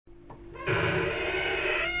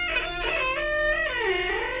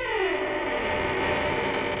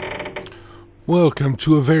Welcome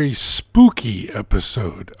to a very spooky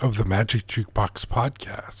episode of the Magic Jukebox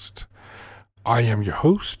Podcast. I am your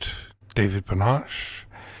host, David Panache,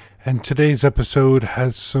 and today's episode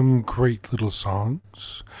has some great little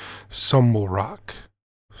songs. Some will rock,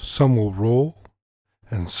 some will roll,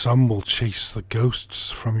 and some will chase the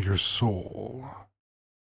ghosts from your soul.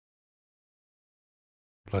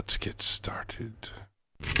 Let's get started.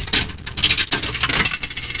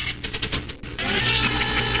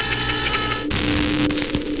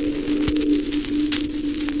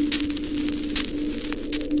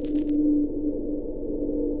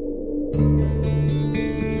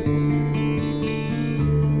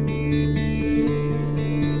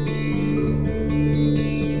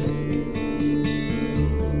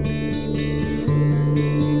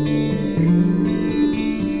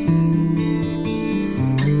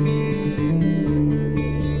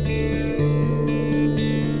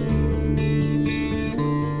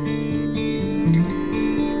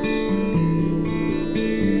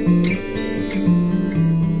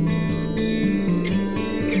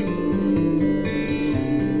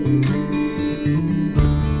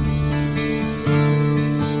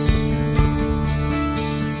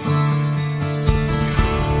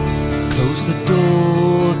 Close the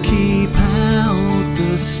door, keep out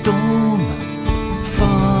the storm.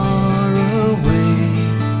 Far away,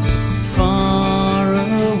 far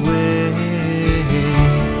away.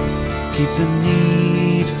 Keep the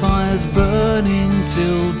need fires burning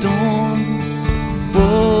till dawn.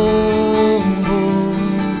 Whoa, whoa,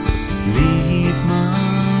 leave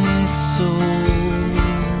my soul.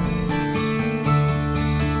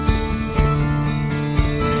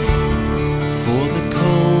 For the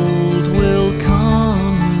cold will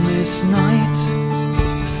come this night,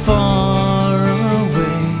 far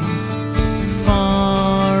away,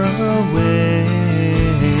 far away.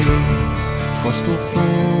 Frost will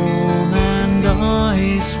form and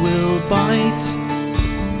ice will bite.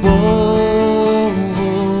 Whoa,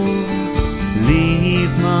 whoa,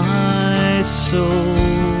 leave my soul.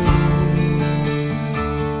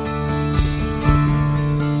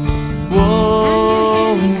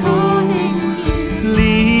 Whoa,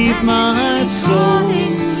 leave my soul.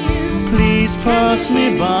 Please pass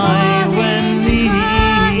me by when the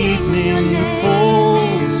evening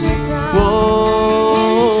falls.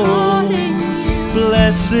 Whoa,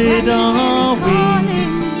 blessed are we,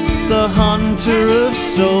 the hunter of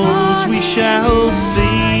souls we shall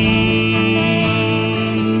see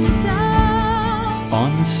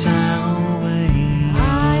on Samhain.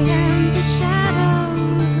 I am the shadow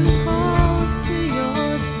who calls to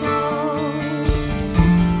your soul.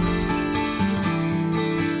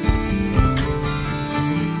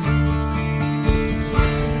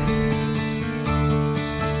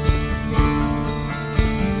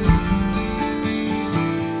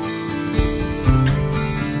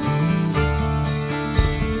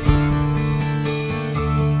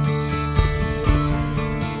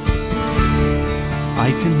 I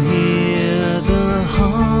can hear the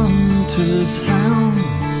hunter's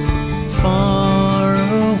hounds far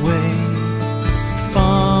away,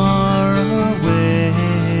 far away.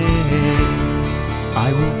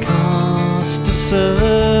 I will cast a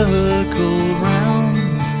circle round.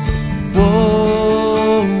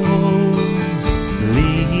 Whoa, whoa,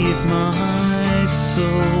 leave my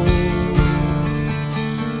soul.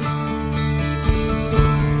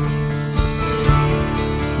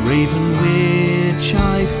 Raven witch,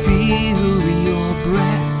 I feel your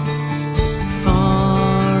breath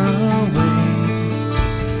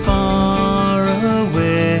far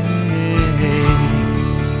away,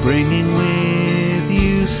 bringing with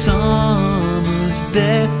you summer's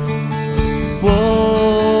death.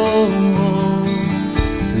 Whoa, whoa,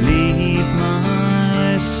 leave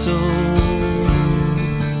my soul.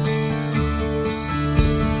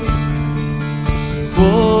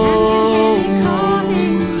 Whoa,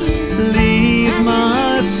 leave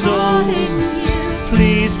my soul.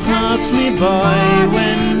 Please pass me by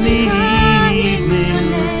when the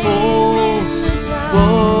evening falls.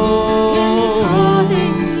 Whoa,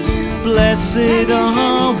 blessed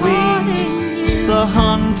are we, the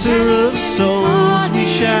hunter of souls we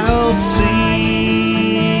shall see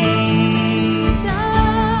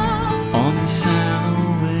on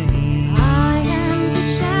Samhain. I am the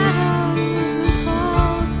shadow who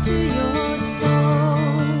calls to your soul.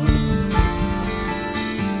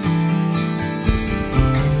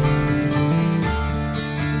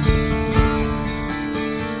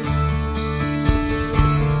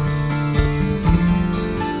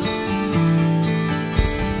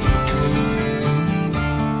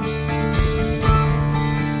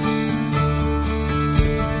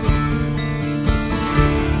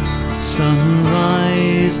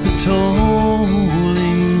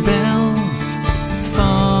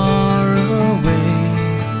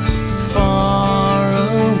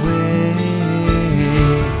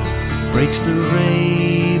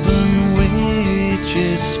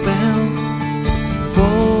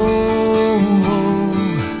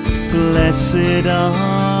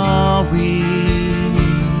 we?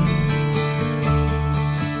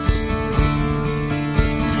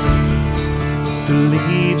 The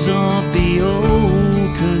leaves of the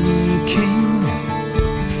oaken king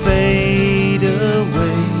fade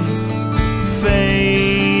away,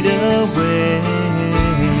 fade away.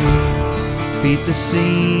 Feed the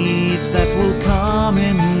seeds that will come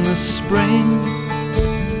in the spring.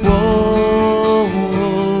 Whoa,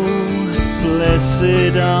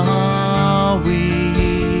 blessed are we.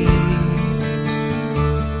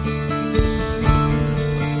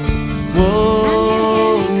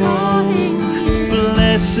 Whoa,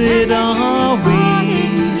 blessed are we.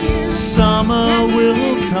 Summer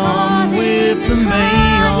will come with the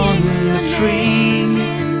May on the tree.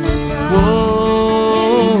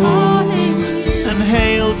 Whoa, and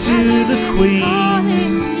hail to the Queen,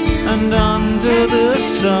 and under the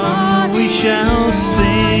sun we shall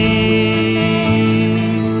sing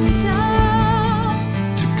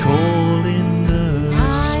to call in the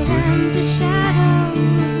spring.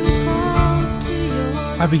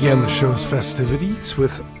 I began the show's festivities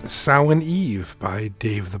with Samhain Eve by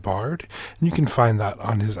Dave the Bard, and you can find that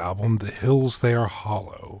on his album The Hills They Are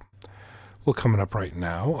Hollow. Well, coming up right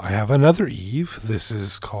now, I have another Eve. This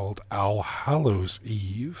is called All Hallows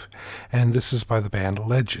Eve, and this is by the band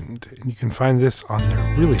Legend, and you can find this on their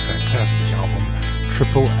really fantastic album,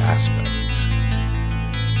 Triple Aspect.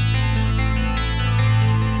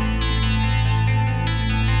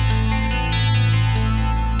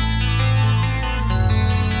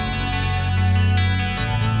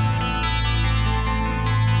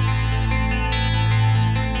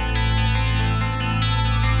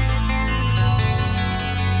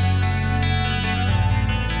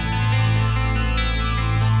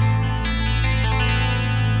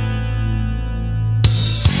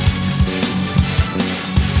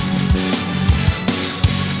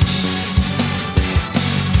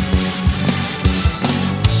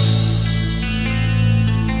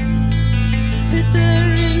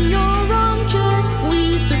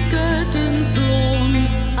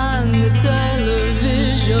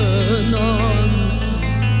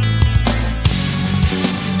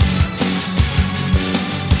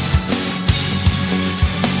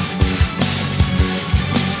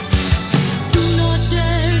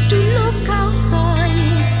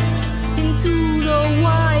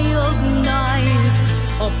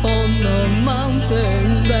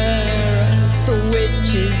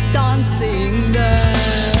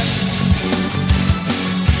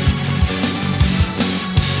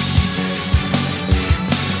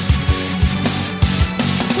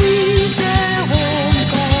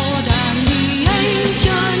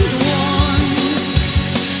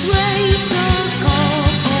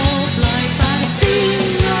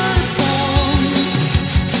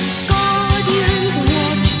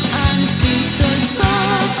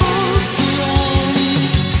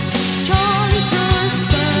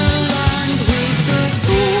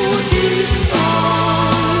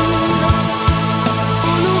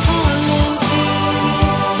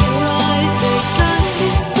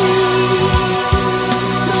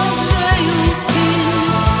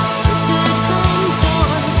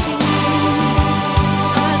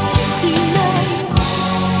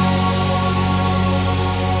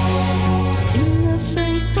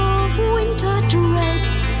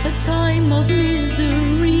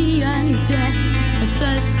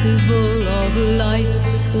 Festival of light,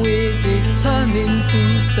 we're determined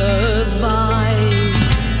to survive.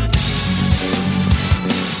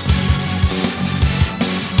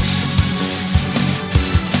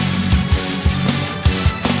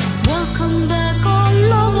 Welcome back, our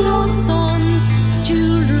long-lost sons,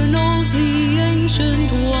 children of the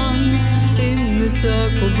ancient ones. In the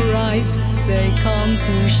circle bright, they come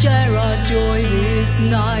to share our joy this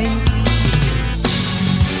night.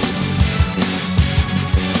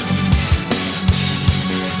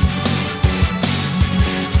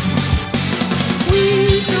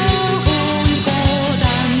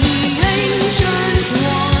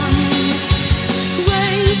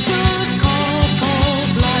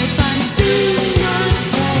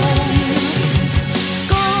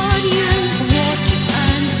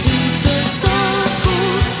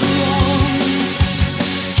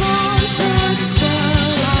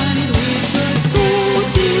 Spell and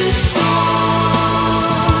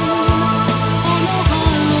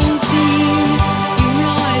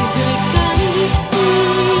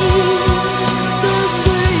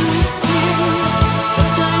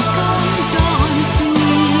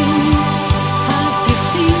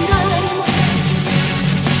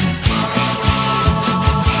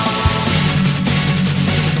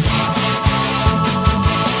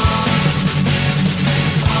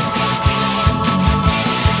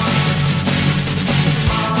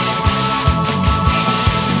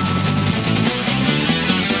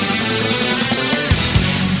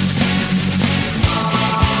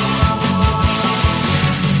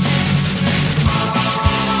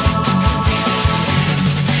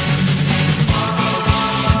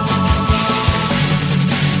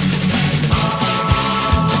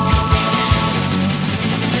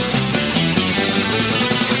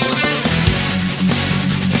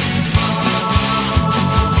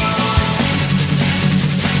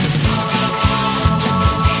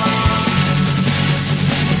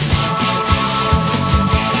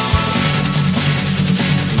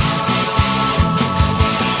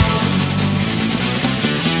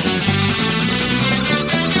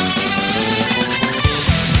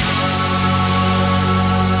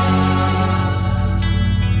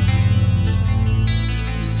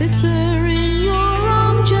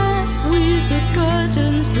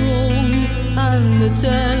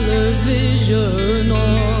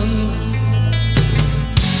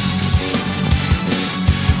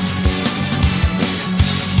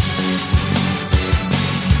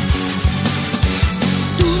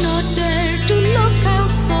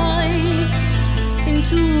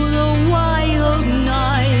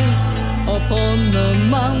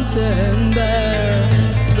mountain bare.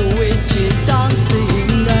 The witch is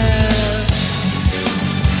dancing there.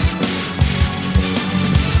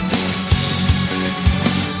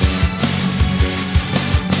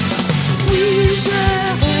 With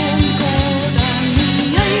their own god and the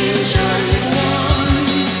ancient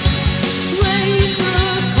ones, raise the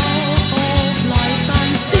cup of life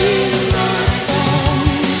and sing the song.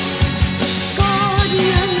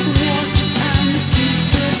 Guardians watch and keep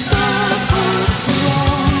the circle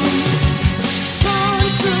strong.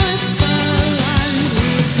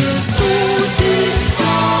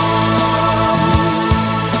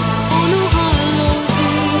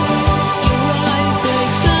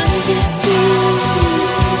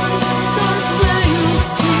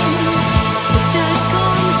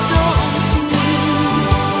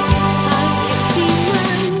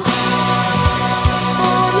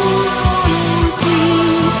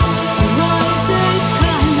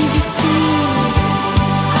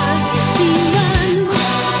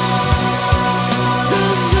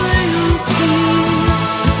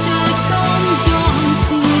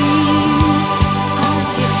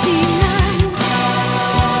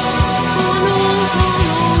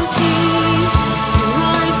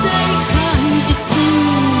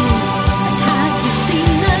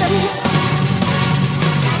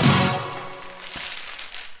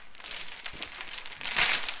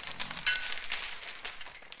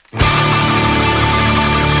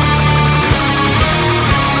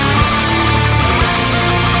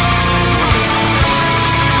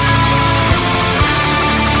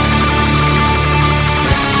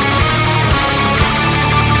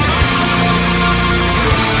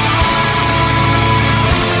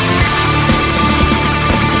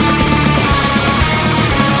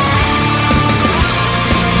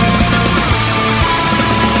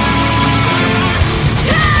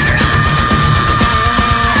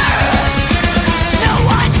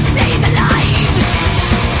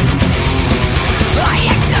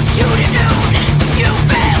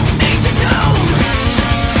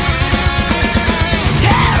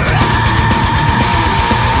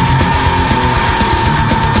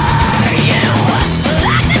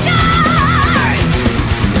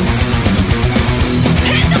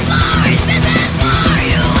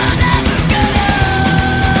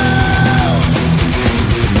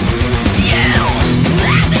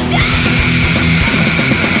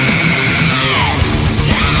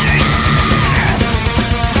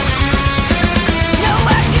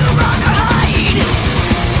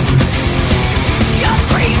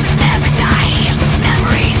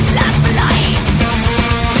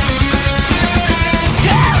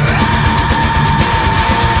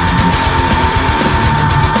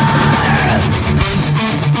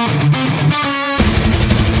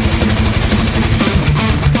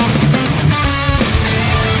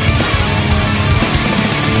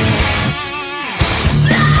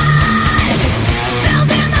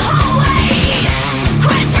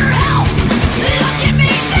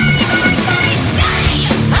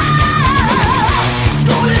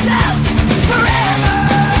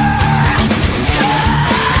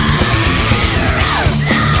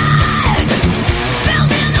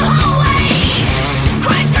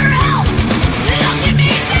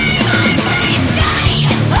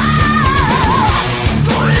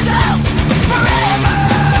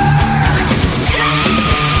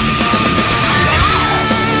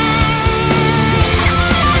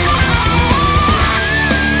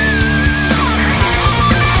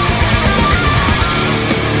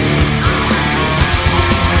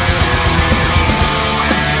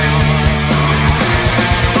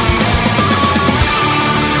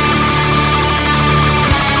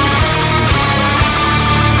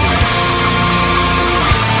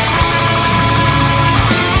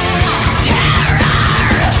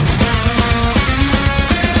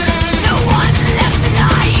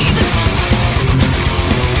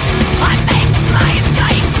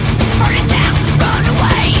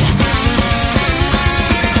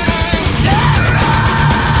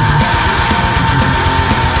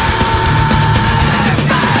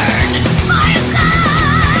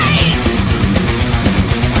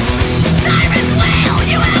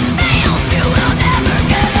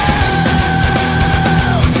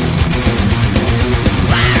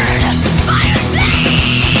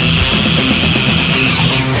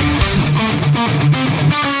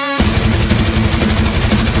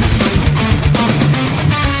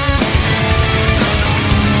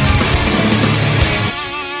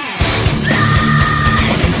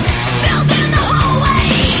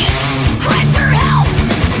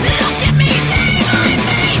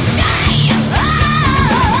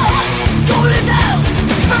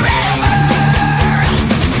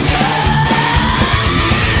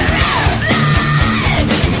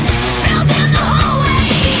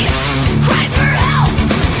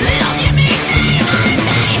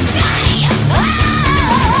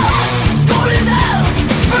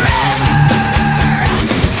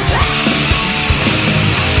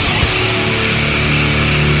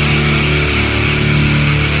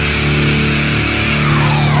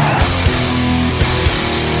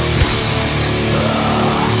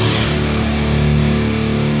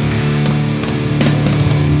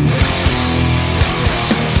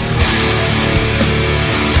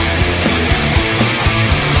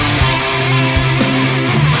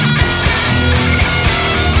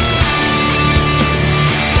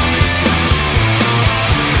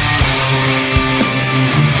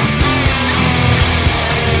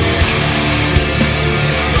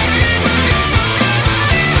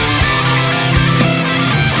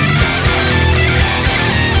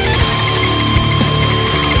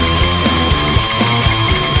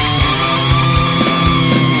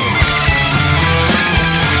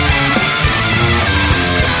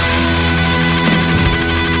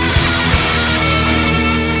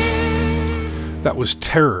 was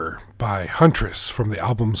Terror by Huntress from the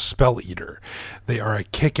album Spell Eater. They are a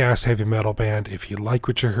kick-ass heavy metal band. If you like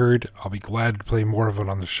what you heard, I'll be glad to play more of it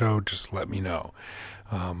on the show. Just let me know.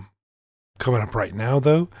 Coming up right now,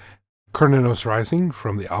 though, Cornenos Rising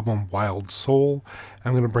from the album Wild Soul.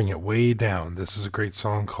 I'm going to bring it way down. This is a great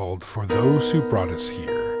song called For Those Who Brought Us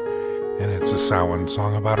Here. And it's a Samhain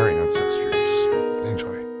song about our ancestors.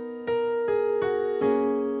 Enjoy.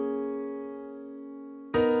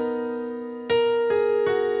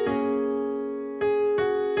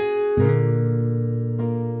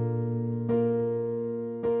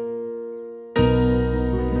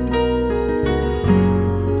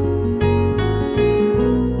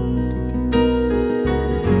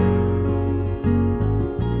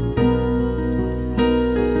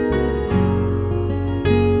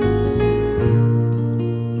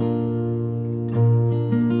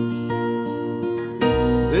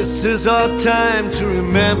 This is our time to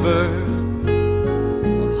remember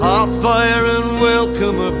a hearth fire and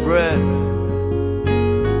welcome of bread.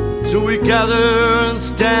 So we gather and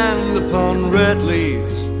stand upon red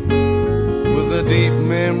leaves with a deep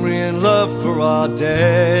memory and love for our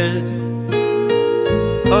dead.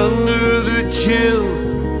 Under the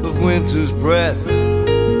chill of winter's breath,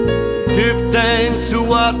 give thanks to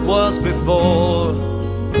what was before,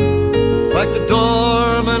 like the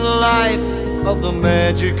dormant life of the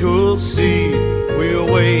magical seed. We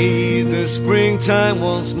await the springtime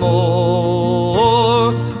once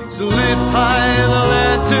more. So lift high the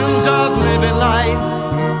lanterns of living light,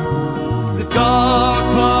 the dark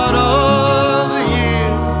part of the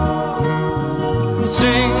year, and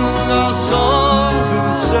sing our songs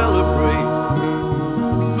and celebrate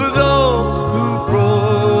for those who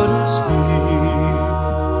brought us here.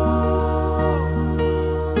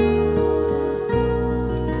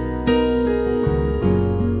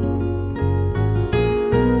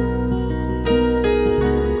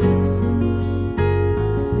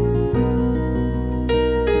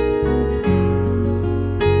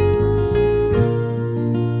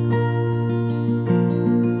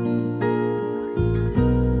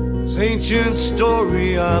 Ancient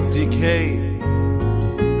story of decay,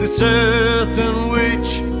 this earth on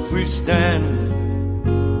which we stand,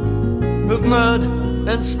 of mud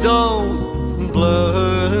and stone and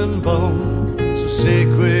blood and bone, so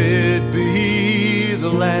sacred be the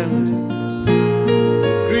land.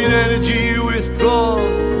 Green energy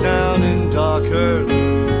withdrawn down in dark earth,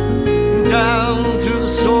 down to the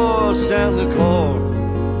source and the core,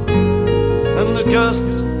 and the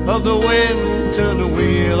gusts of the wind turn the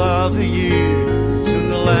wheel of the year. Soon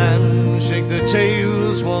the land shake their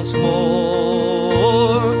tails once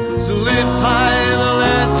more. So lift high the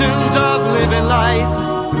lanterns of living light,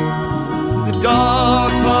 the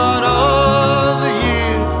dark part of the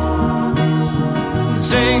year, and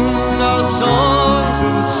sing our songs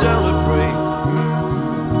and celebrate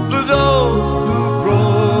for those who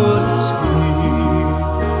brought us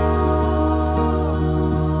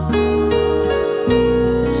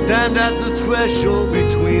here. Stand at the threshold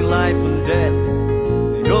between life and death,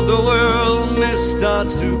 the other world mist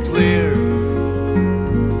starts to clear,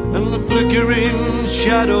 and the flickering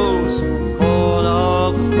shadows born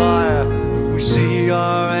of the fire, we see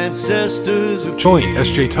our ancestors appear. Join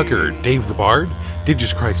S.J. Tucker, Dave the Bard,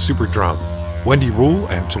 Digis Christ Super Drum, Wendy Rule,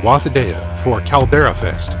 and Tuatha Dea for Caldera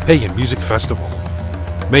Fest Pagan Music Festival,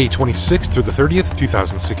 May 26th through the 30th,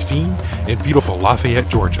 2016, in beautiful Lafayette,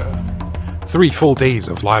 Georgia. 3 full days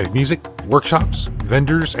of live music, workshops,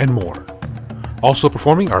 vendors, and more. Also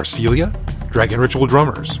performing are Celia, Dragon Ritual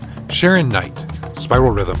Drummers, Sharon Knight,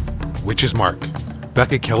 Spiral Rhythm, Witch's Mark,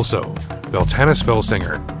 Becca Kelso, Beltana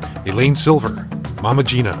Spellsinger, Elaine Silver, Mama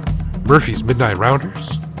Gina, Murphy's Midnight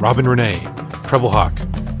Rounders, Robin Renee, Treblehawk,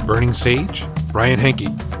 Burning Sage, Brian Henke,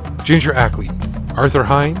 Ginger Ackley, Arthur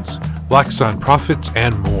Hines, Black Sun Prophets,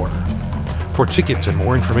 and more. For tickets and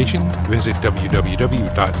more information, visit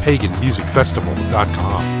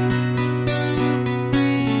www.paganmusicfestival.com.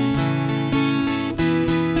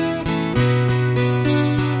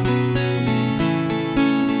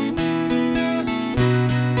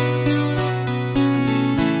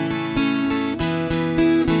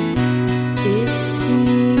 It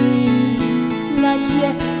seems like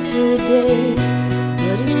yesterday,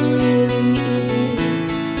 but it really is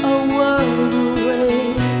a world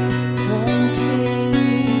away. Time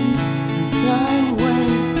came and time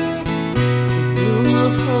went, the bloom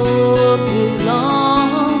of hope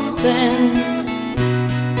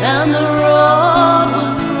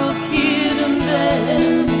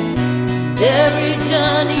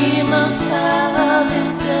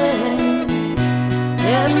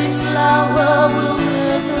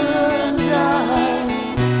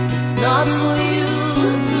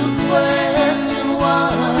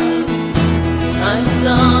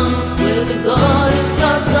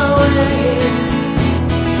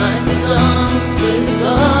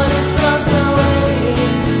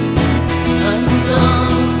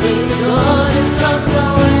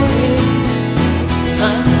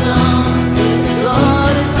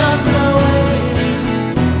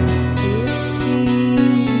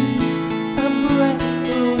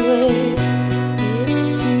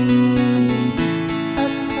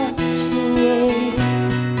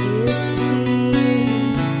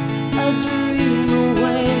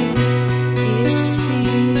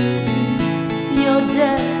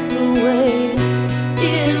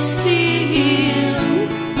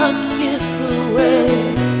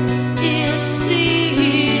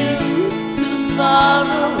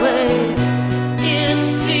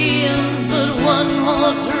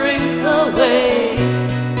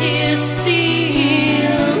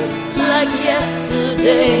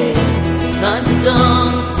Time to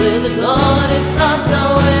dance with the goddess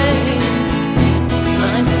Asaway.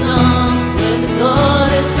 Time to dance with the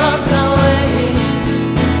goddess Asaway.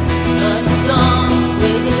 Time to dance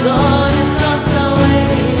with the goddess Asaway.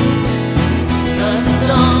 Time to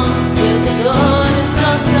dance with the goddess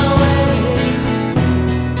Asaway.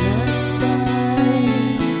 The time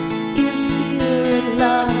is here at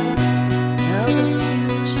last. Now the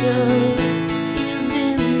future is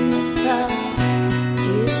in the past.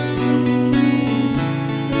 It seems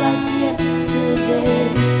like yesterday.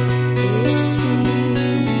 It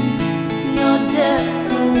seems your death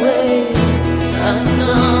away. Time to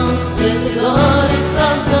dance with the goddess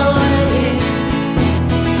Asaway.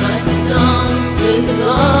 Time to dance with the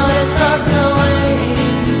goddess Asaway.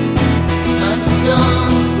 Time to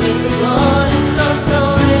dance with the goddess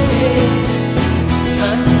Asaway.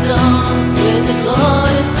 Time to dance with the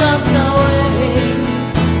goddess Asaway.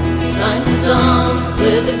 Time to dance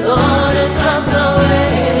with the goddess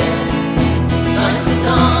Asaway. Time to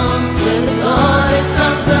dance with the goddess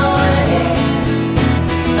Asaway.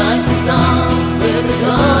 Time to dance with the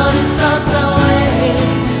goddess Asaway.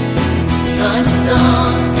 Time to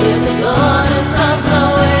dance with the goddess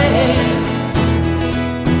Asaway.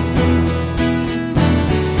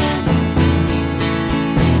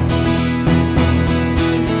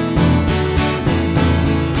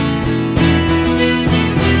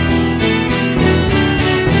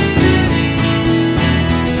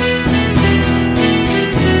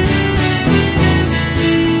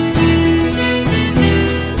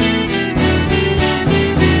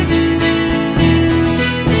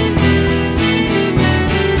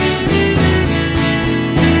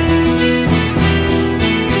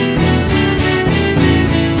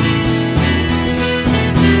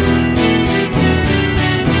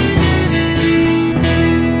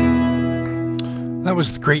 That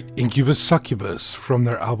was the great Incubus Succubus from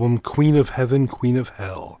their album Queen of Heaven, Queen of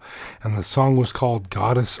Hell, and the song was called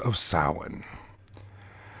Goddess of Samhain.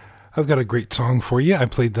 I've got a great song for you. I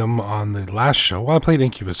played them on the last show. Well, I played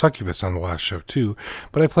Incubus Succubus on the last show too,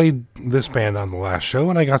 but I played this band on the last show,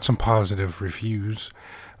 and I got some positive reviews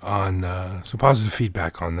on some positive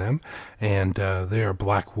feedback on them, and they are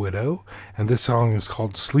Black Widow, and this song is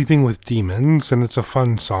called Sleeping with Demons, and it's a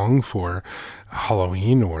fun song for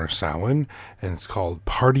Halloween or Samhain, and it's called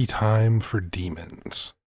Party Time for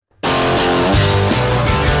Demons.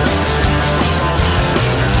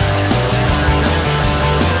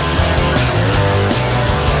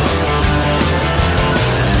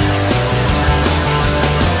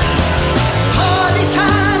 Party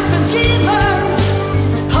time for demons,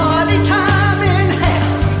 party time in hell.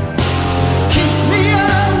 Kiss me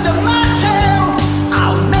under my tail,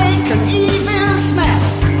 I'll make an evil smell.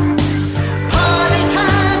 Party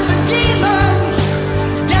time for demons,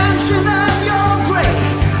 dancing on your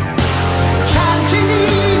grave.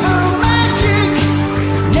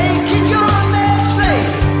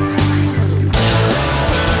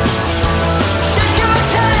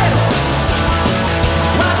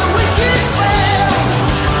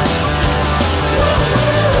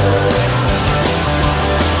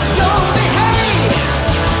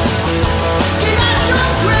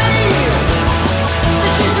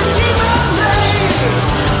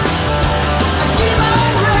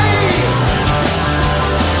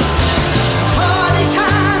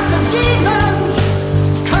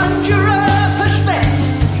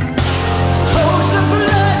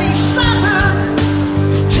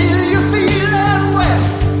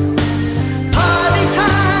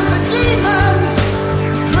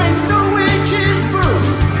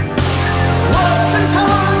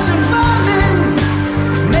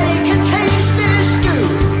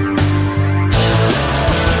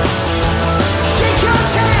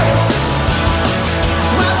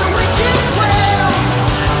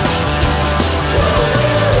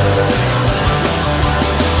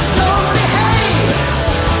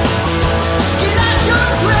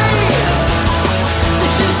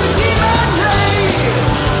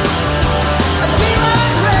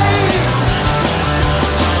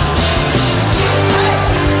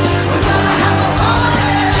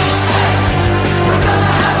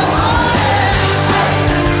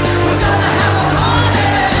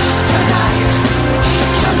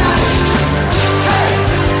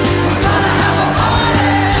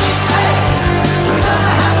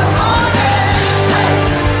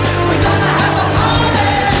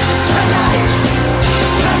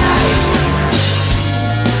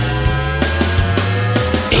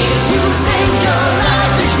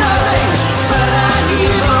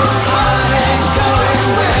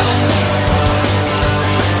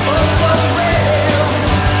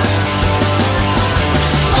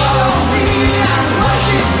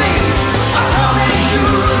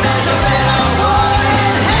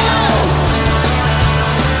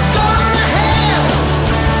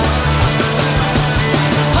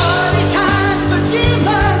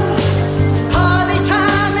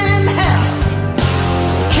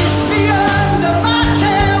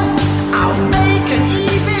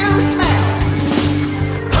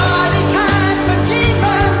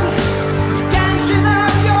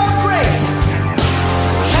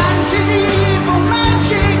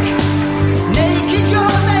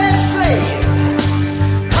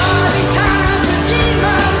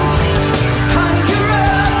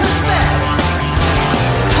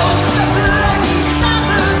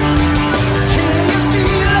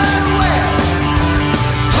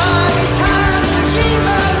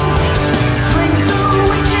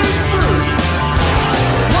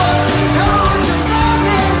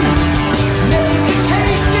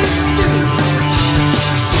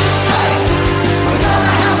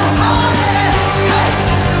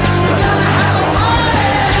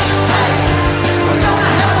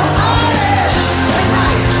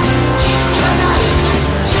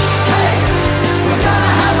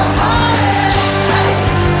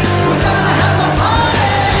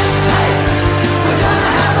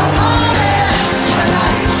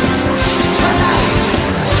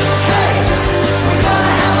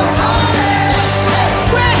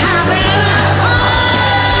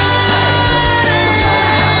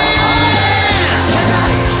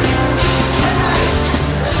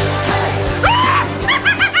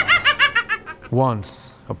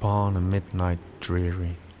 Once, upon a midnight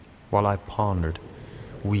dreary, while I pondered,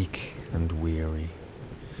 weak and weary,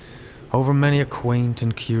 over many a quaint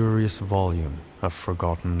and curious volume of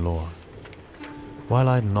forgotten lore, while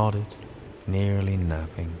I nodded, nearly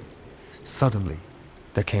napping, suddenly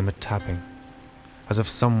there came a tapping, as of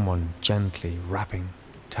someone gently rapping,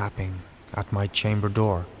 tapping at my chamber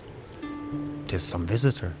door. "'Tis some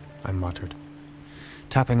visitor," I muttered,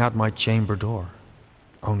 "tapping at my chamber door.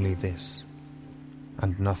 Only this,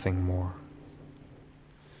 and nothing more."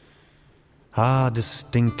 Ah,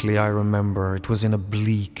 distinctly I remember it was in a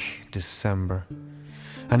bleak December,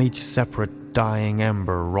 and each separate dying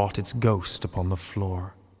ember wrought its ghost upon the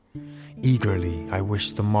floor. Eagerly I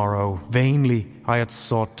wished the morrow, vainly I had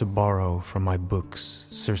sought to borrow from my books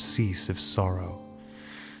surcease of sorrow,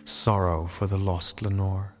 sorrow for the lost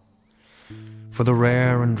Lenore, for the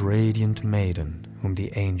rare and radiant maiden whom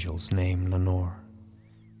the angels name Lenore,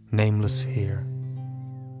 nameless here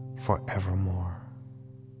for evermore.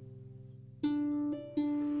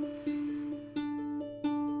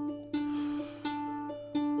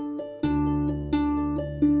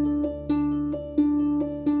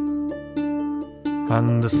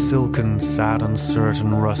 And the silken, sad,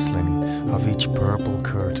 uncertain rustling of each purple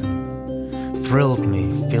curtain thrilled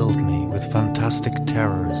me, filled me with fantastic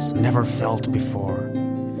terrors never felt before.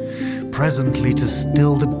 Presently, to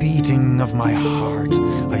still the beating of my heart,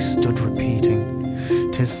 I stood repeating,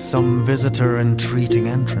 "'Tis some visitor entreating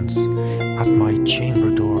entrance at my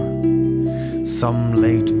chamber door. Some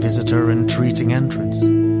late visitor entreating entrance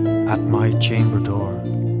at my chamber door.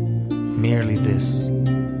 Merely this,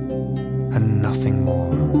 and nothing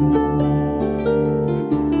more."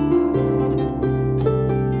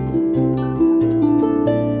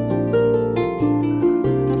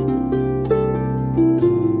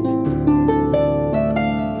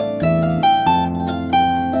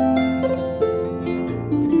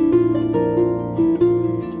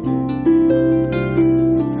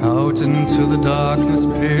 Out into the darkness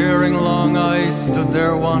peering long, I stood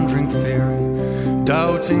there wandering, fearing,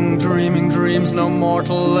 doubting, dreaming dreams no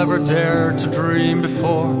mortal ever dared to dream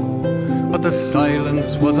before. But the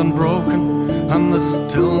silence was unbroken, and the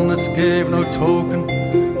stillness gave no token,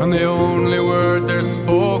 and the only word there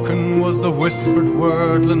spoken was the whispered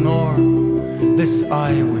word Lenore. This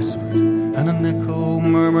I whispered, and an echo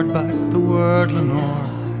murmured back the word Lenore.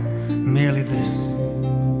 Merely this,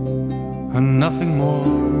 and nothing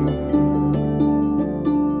more.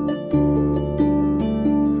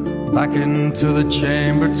 Back into the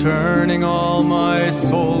chamber turning, all my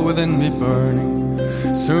soul within me burning.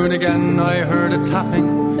 Soon again I heard a tapping,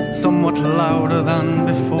 somewhat louder than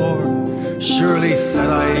before. "Surely," said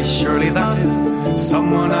I, "surely that is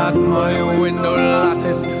someone at my window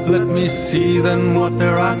lattice. Let me see then what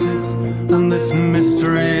thereat is, and this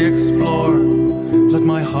mystery explore. Let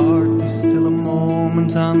my heart be still a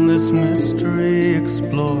moment, and this mystery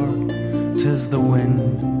explore. 'Tis the wind,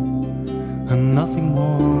 and nothing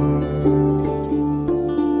more."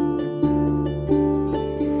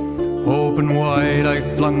 Open wide I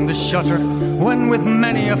flung the shutter, when with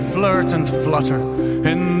many a flirt and flutter,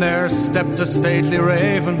 in there stepped a stately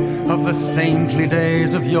raven of the saintly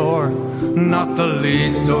days of yore. Not the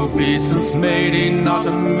least obeisance made he, not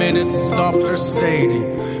a minute stopped or stayed he,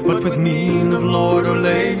 but with mien of lord or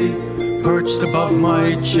lady, perched above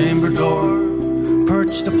my chamber door,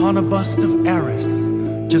 perched upon a bust of Eris,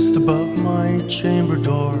 just above my chamber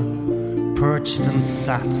door, perched and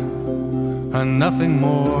sat, and nothing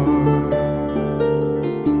more.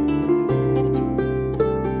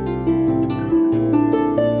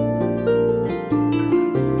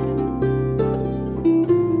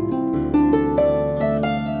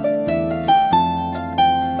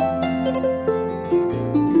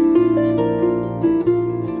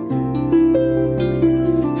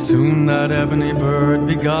 Soon that ebony bird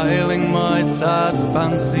beguiling my sad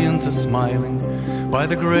fancy into smiling, by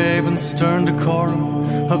the grave and stern decorum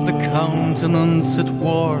of the countenance it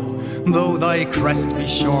wore. Though thy crest be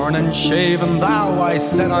shorn and shaven, thou, I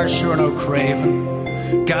said, art sure no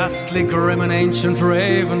craven, ghastly, grim and ancient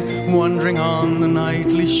raven, wandering on the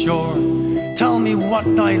nightly shore. Tell me what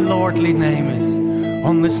thy lordly name is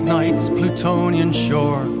on this night's Plutonian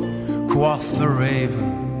shore. Quoth the raven,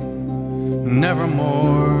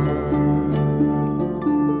 nevermore.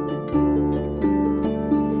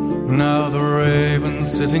 Now the raven,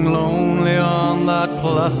 sitting lonely on that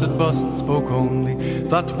placid bust, spoke only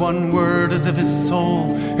that one word, as if his soul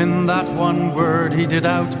in that one word he did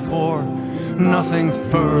outpour. Nothing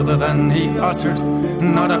further than he uttered,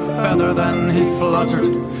 not a feather than he fluttered,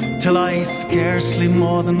 till I scarcely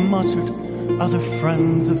more than muttered, other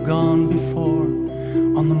friends have gone before.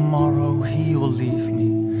 On the morrow he will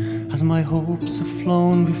as my hopes have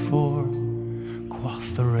flown before,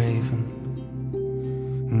 quoth the raven,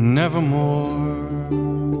 nevermore.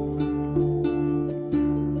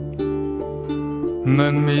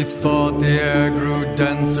 Then methought the air grew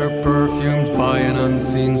denser, perfumed by an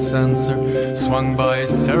unseen censer, swung by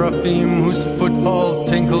seraphim whose footfalls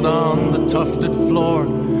tinkled on the tufted floor.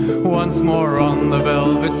 Once more on the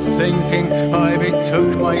velvet sinking, I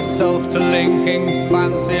betook myself to linking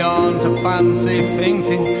fancy on to fancy,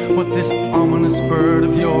 thinking what this ominous bird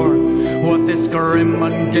of yore, what this grim,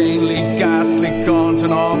 ungainly, ghastly, gaunt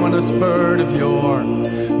and ominous bird of yore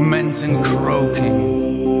meant in croaking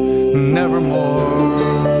nevermore.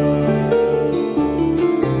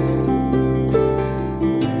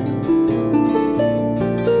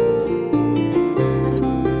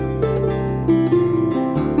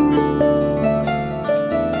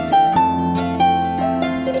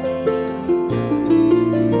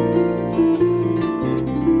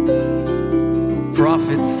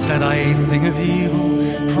 Prophets said I a thing of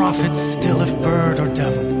evil, prophets still if bird or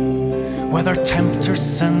devil, whether tempter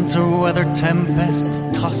sent or whether tempests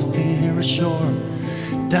tossed thee here ashore,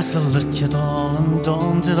 desolate yet all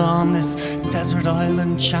undaunted on this desert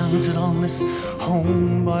island, chanted on this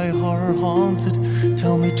home by horror haunted.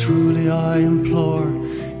 Tell me truly, I implore,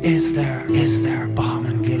 is there balm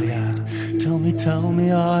in Gilead? Tell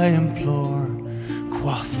me, I implore,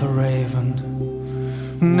 quoth the raven,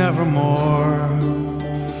 nevermore.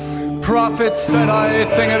 Prophets said I a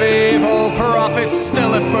thing of evil, prophets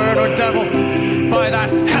still if bird or devil, by that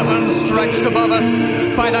heaven stretched above us,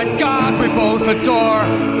 by that God we both adore.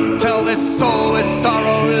 Tell this soul with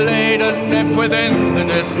sorrow laden, if within the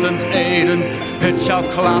distant Aidenn it shall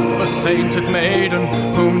clasp a sainted maiden,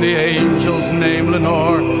 whom the angels name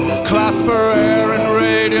Lenore. Clasp her air and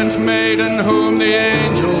radiant maiden, whom the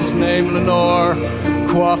angels name Lenore.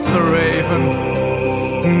 Quoth the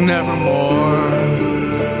raven, nevermore.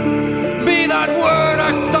 That word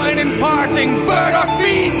our sign in parting, bird or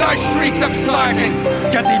fiend, I shrieked upstarting.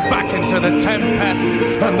 Get thee back into the tempest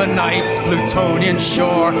and the night's Plutonian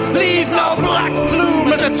shore. Leave no black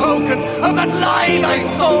plume as a token of that lie thy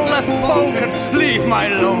soul has spoken. Leave my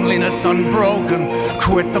loneliness unbroken,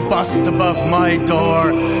 quit the bust above my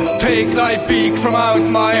door. Take thy beak from out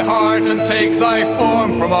my heart and take thy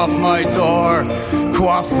form from off my door.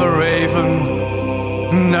 Quoth the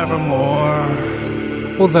raven, nevermore.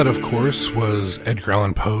 Well, that, of course, was Edgar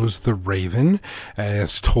Allan Poe's The Raven,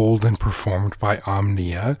 as told and performed by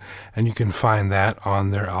Omnia, and you can find that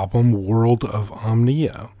on their album World of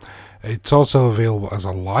Omnia. It's also available as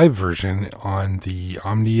a live version on the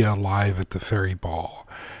Omnia Live at the Fairy Ball.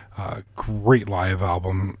 Great live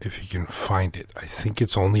album if you can find it. I think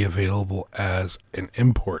it's only available as an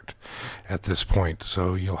import at this point,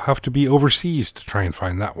 so you'll have to be overseas to try and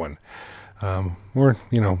find that one. Or,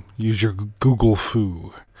 use your Google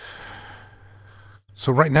Foo.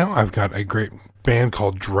 So right now I've got a great band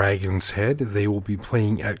called Dragon's Head. They will be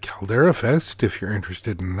playing at Caldera Fest if you're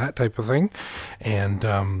interested in that type of thing. And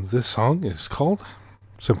this song is called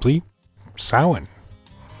simply Samhain.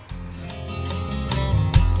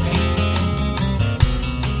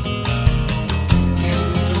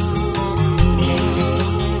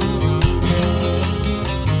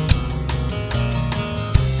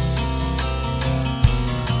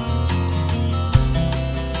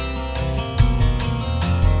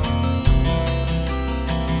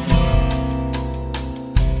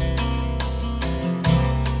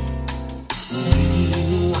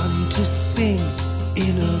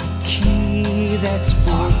 In a key that's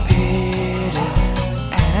forbidden,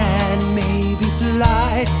 and maybe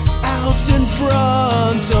fly out in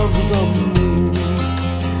front of the moon.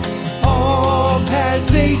 All as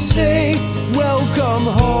they say, welcome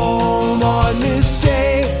home on this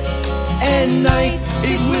day, and night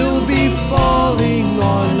it will be falling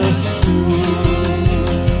on us soon.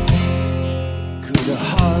 Could a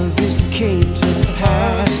harvest came to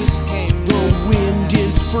pass, the wind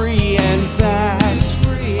is free and fast.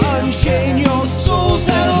 Unchain your souls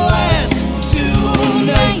at last.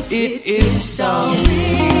 Tonight it is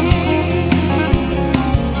Samhain.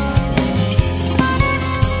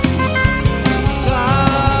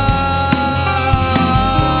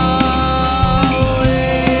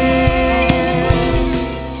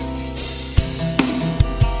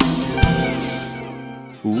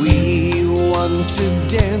 We want to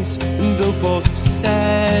dance though for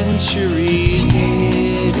centuries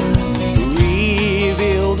hidden.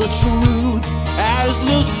 Reveal the truth as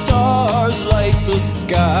the stars light the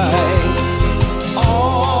sky.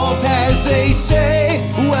 All as they say,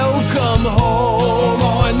 welcome home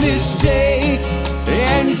on this day,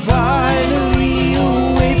 and finally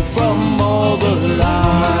awake from all the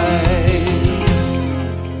lies.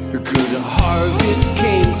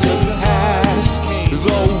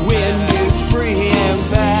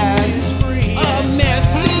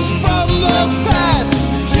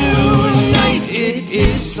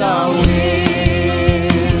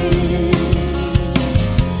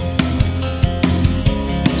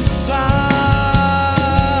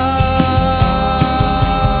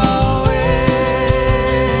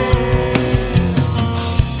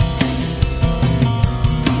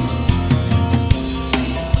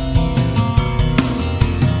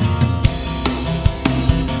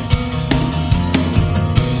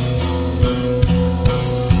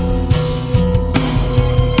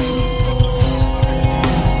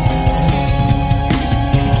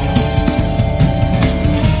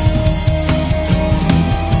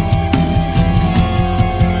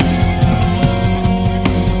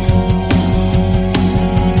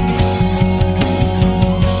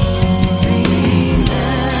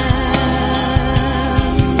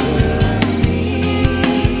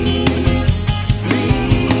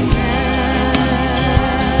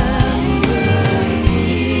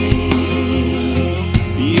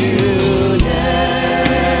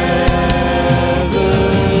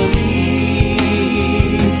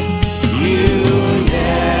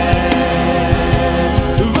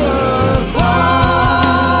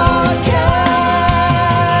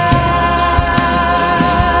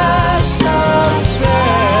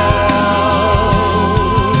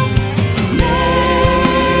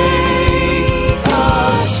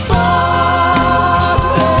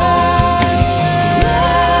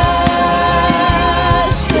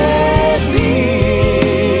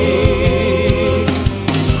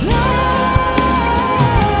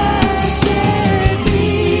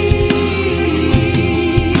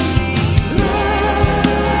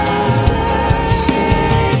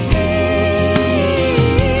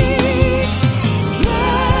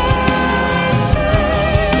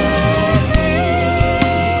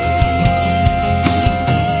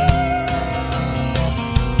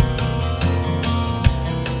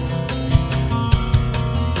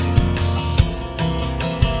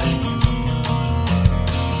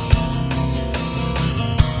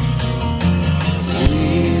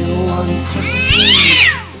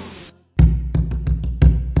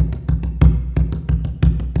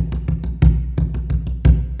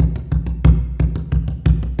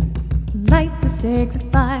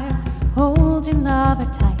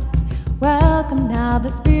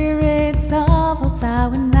 spirits of old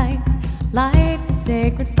Samhain nights, light the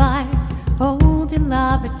sacred fires, hold your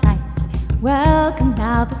lover tight. Welcome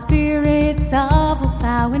now the spirits of old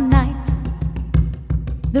Samhain nights.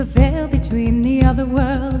 The veil between the other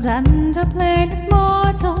world and a plane of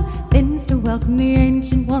mortal thins to welcome the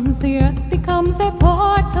ancient ones. The earth becomes their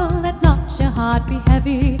portal. Let not your heart be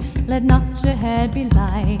heavy, let not your head be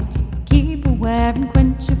light. Keep aware and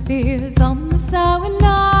quench your fears on the Samhain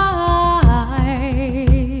night.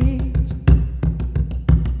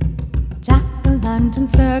 Jack-o'-lantern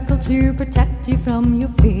circle to protect you from your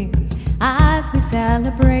fears as we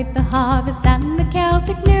celebrate the harvest and the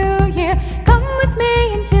Celtic New Year. Come with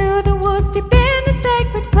me into the woods, deep in a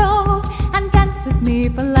sacred grove, and dance with me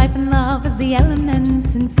for life and love as the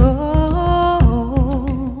elements unfold.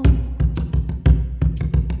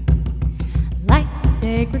 Light the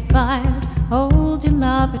sacred fires, hold your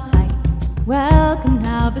lover tight. Welcome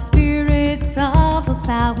now the spirits of old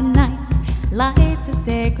Samhain night. Light the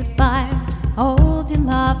sacred fires, hold your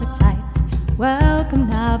lover tight. Welcome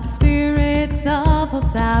now the spirits of old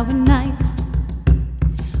Samhain night.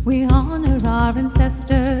 We honor our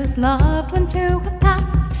ancestors, loved ones who have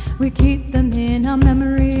passed. We keep them in our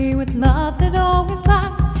memory with love that always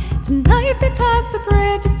lasts. Tonight they pass the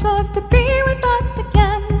bridge of swords to be with us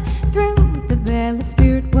again, through the veil of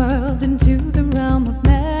spirit world into the realm of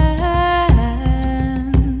men.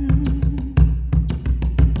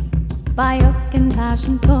 By oak and ash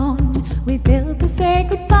and thorn, we build the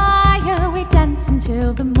sacred fire. We dance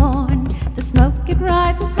until the morn. The smoke, it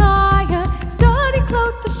rises higher. Study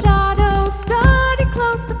close the shadow, study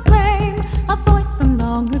close the flame. A voice from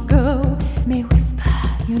long ago may whisper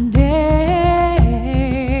your name.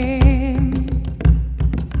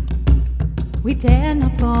 We dare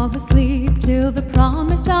not fall asleep till the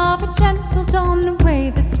promise of a gentle dawn.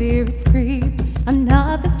 Away the spirits creep.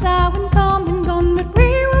 Another Samhain come and gone, but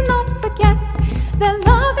we will not forget their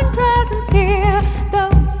loving presence here.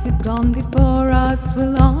 Those who've gone before us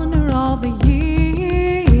will honor all the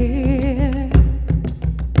year.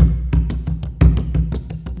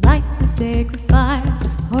 Light the sacred fires,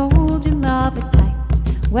 hold your lover tight.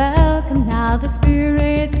 Welcome now the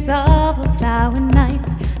spirits of old Samhain night.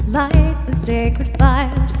 Light the sacred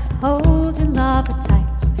fires, hold your lover tight.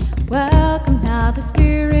 Welcome now the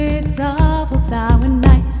spirits of old Samhain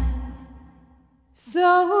night.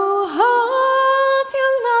 So hold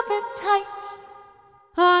your lover tight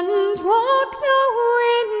and walk now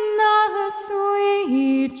in a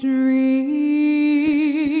sweet dream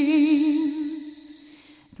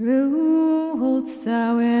through old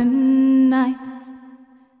Samhain night,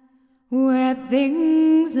 where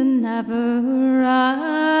things are never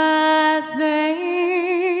as they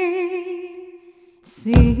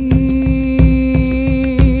seem.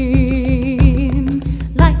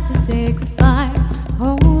 Light the sacred fires,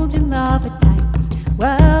 hold your lover tight.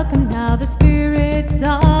 Welcome now the spirits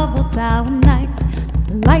of old Samhain night.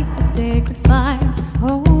 Light the sacred fires,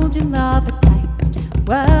 hold your lover tight.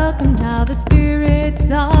 Welcome now the spirits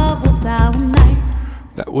of old Samhain night.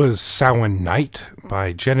 That was Samhain Night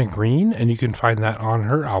by Jenna Green, and you can find that on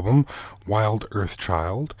her album, Wild Earth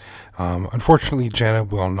Child. Unfortunately, Jenna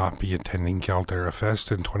will not be attending Caldera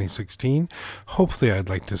Fest in 2016. Hopefully, I'd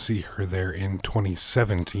like to see her there in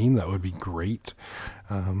 2017. That would be great.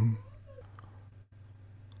 Coming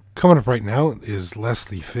up right now is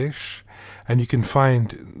Leslie Fish, and you can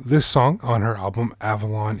find this song on her album,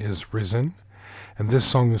 Avalon is Risen, and this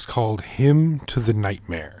song is called Hymn to the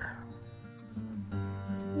Nightmare.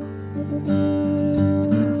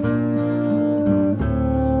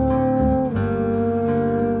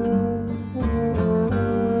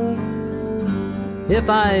 If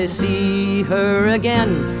I see her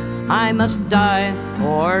again, I must die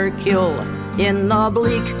or kill in the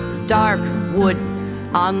bleak, dark wood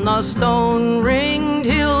on the stone-ringed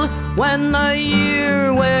hill. When the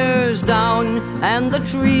year wears down and the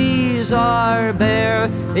trees are bare,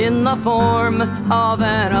 in the form of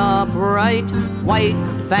an upright,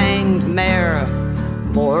 white-fanged mare.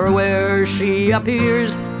 For where she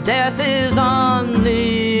appears, death is on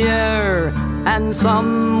the air, and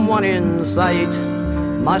someone in sight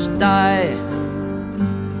must die.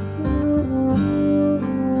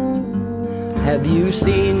 Have you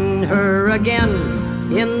seen her again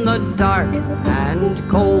in the dark and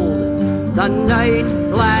cold? The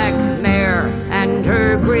night black mare and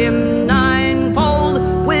her grim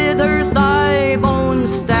ninefold, with her thigh bone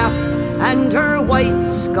staff and her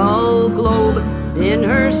white skull globe, in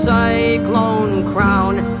her cyclone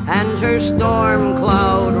crown and her storm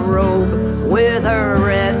cloud robe, with her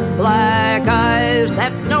red black eyes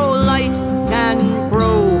that no light can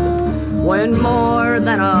probe. When more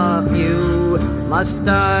than a few must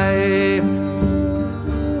die.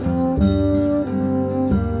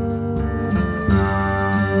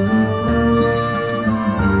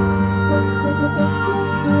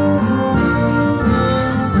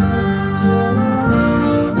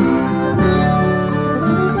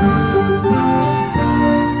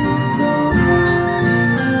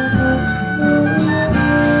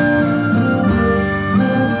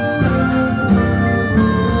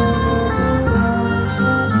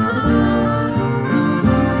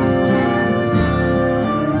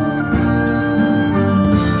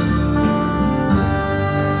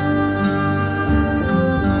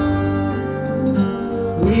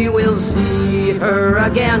 We will see her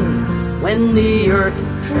again when the earth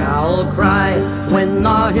shall cry, when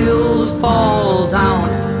the hills fall down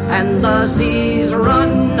and the seas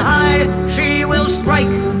run high. She will strike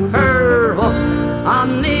her hoof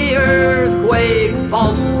on the earthquake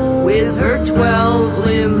fault, with her 12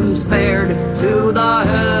 limbs bared to the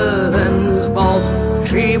heavens vault.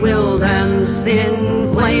 She will dance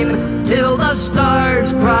in flame till the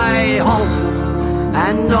stars cry halt,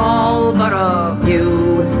 and all but a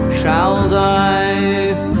few shall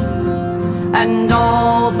die, and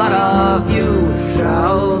all but a few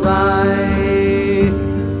shall die.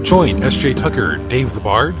 Join S.J. Tucker, Dave the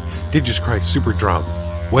Bard, Digis Christ Super Drum,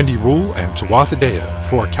 Wendy Rule, and Tuatha Dea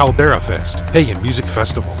for Caldera Fest Pagan Music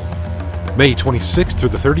Festival, May 26th through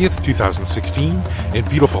the 30th, 2016, in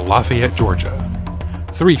beautiful Lafayette, Georgia.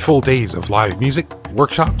 3 full days of live music,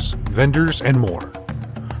 workshops, vendors, and more.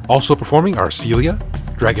 Also performing are Celia,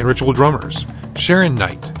 Dragon Ritual Drummers, Sharon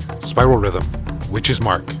Knight, Spiral Rhythm, Witch's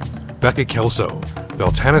Mark, Becca Kelso,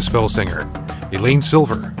 Beltana Spellsinger, Elaine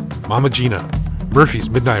Silver, Mama Gina, Murphy's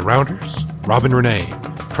Midnight Rounders, Robin Renee,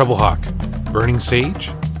 Treblehawk, Burning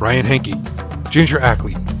Sage, Brian Hankey, Ginger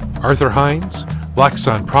Ackley, Arthur Hines, Black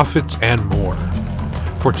Sun Prophets, and more.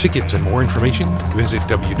 For tickets and more information, visit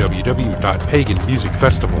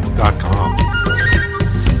www.paganmusicfestival.com.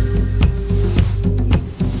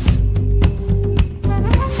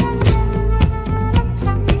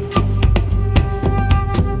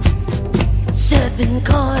 Serpent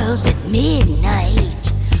coils at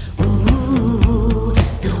midnight. Ooh,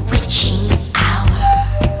 the witching hour.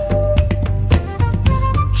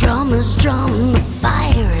 Drummers drum the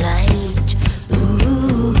firelight.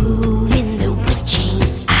 Ooh, in the witching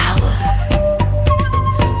hour.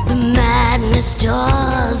 The madness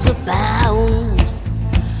does abound,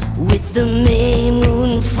 with the May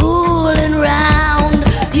moon fooling round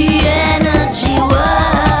the energy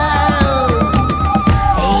worlds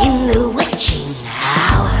in the witching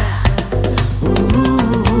hour.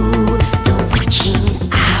 Ooh, the witching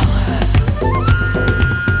hour.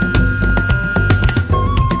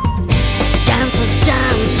 Dancers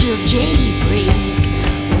dance till daybreak.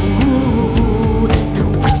 Ooh, the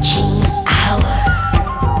witching hour.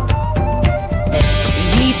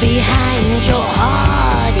 Leave behind your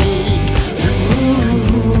heartache.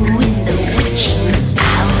 Ooh, in the witching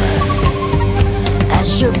hour. As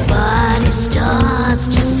your body starts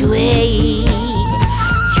to sway,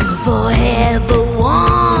 you'll forever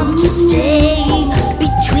want to stay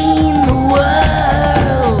between the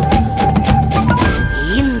worlds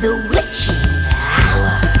in the witching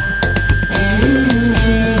hour. Ooh,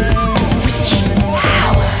 the witching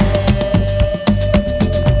hour.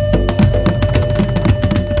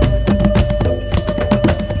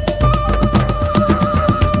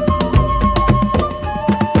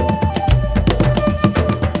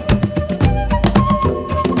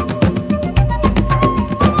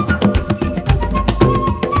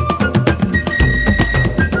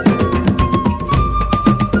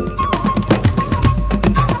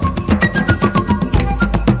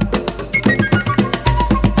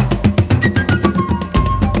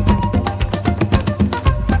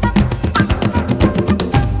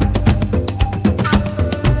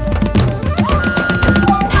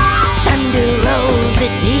 Thunder rolls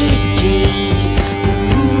at midday.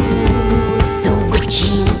 Ooh, the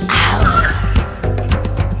witching hour.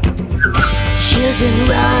 Children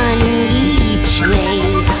running each way.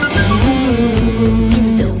 Ooh, in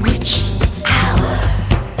the witching hour.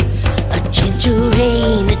 A gentle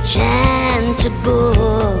rain, a chant, a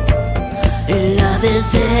book. Love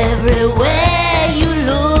is everywhere you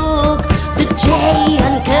look. The day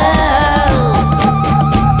uncurls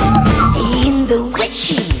in the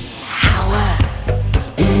witching hour.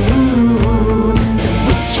 Ooh, the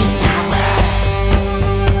witching hour.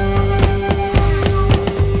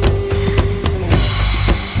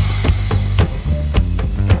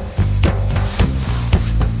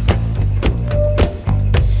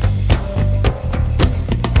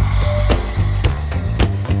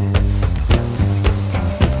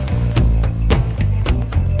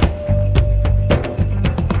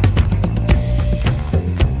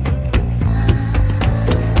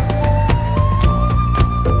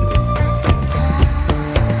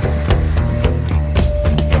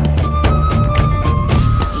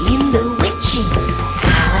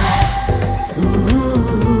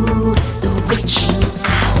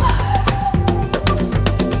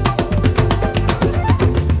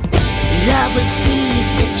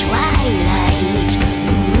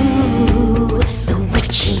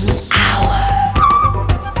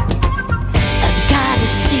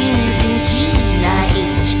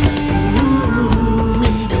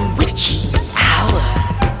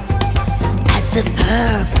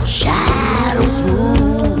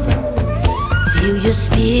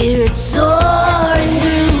 hear it soar and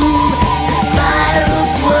groove. The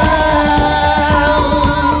spirals whirls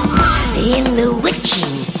in the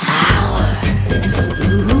witching hour.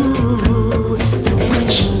 Ooh, the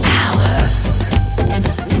witching hour.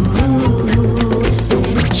 Ooh, the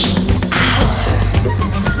witching hour.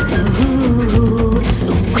 Ooh, the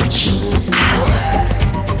witching hour.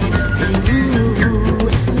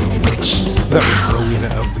 Ooh, the witching hour. That was Rowena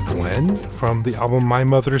of the Glen from the album My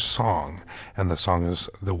Mother's Song, and the song is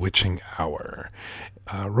The Witching Hour.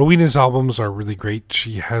 Rowena's albums are really great.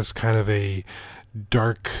 She has kind of a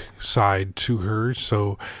dark side to her,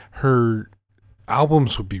 so her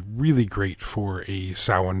albums would be really great for a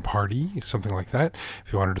Samhain party, something like that,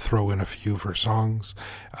 if you wanted to throw in a few of her songs.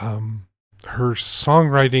 Her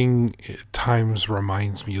songwriting at times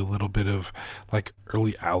reminds me a little bit of like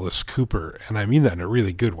early Alice Cooper, and I mean that in a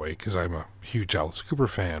really good way because I'm a huge Alice Cooper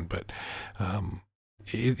fan, but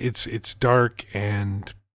it's dark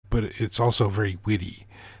but it's also very witty.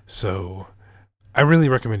 So I really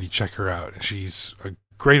recommend you check her out. She's a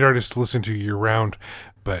great artist to listen to year round,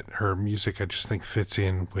 but her music I just think fits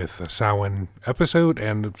in with a Samhain episode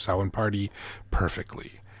and a Samhain party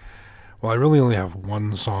perfectly. Well, I really only have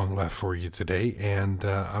one song left for you today, and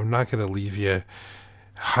I'm not going to leave you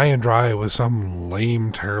high and dry with some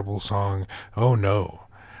lame, terrible song. Oh no,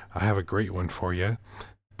 I have a great one for you.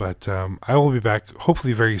 But I will be back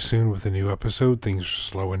hopefully very soon with a new episode. Things are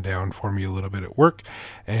slowing down for me a little bit at work,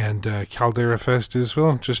 and Caldera Fest is,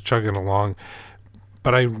 well, just chugging along.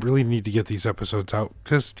 But I really need to get these episodes out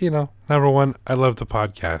because, number one, I love the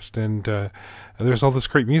podcast, and there's all this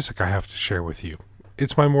great music I have to share with you.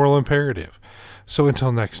 It's my moral imperative. So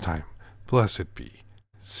until next time, blessed be.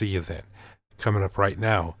 See you then. Coming up right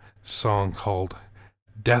now, a song called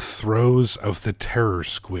Death Throes of the Terror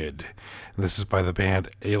Squid. And this is by the band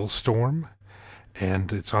Ailstorm,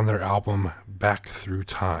 and it's on their album Back Through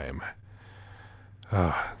Time.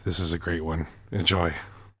 This is a great one. Enjoy.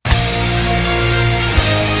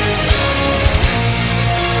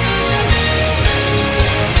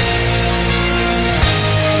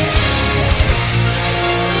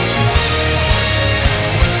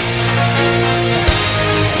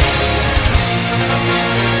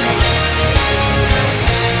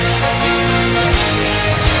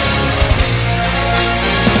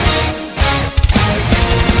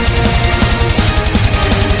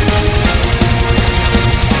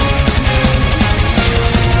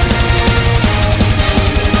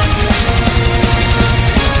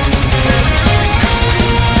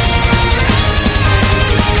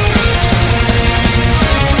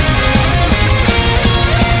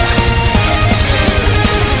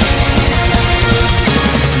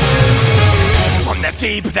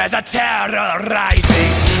 Deep there's a terror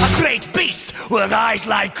rising, a great beast with eyes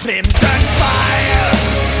like crimson fire.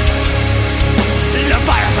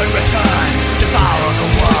 Leviathan returns to devour the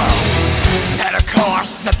world. Set a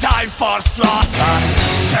course, the time for slaughter,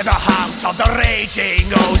 to the heart of the raging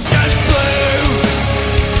ocean's blue.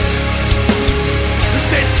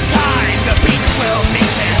 This time the beast will meet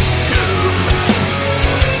its doom.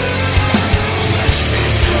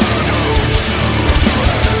 Eternal doom.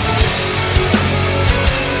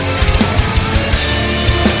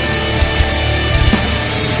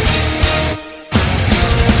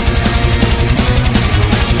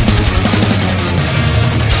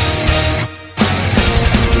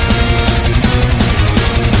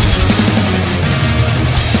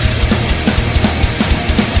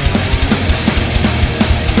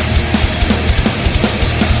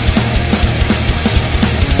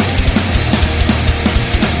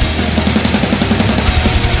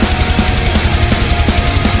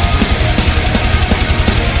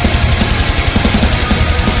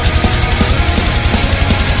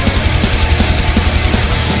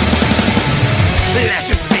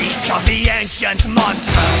 Ancient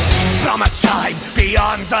monster from a time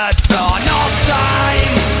beyond the dawn of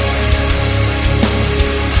time.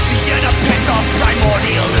 In a pit of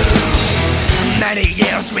primordial ooze, many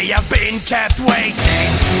years we have been kept waiting,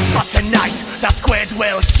 but tonight that squid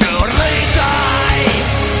will surely die.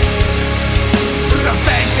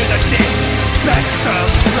 Revenge is a dish best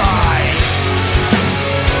served dry.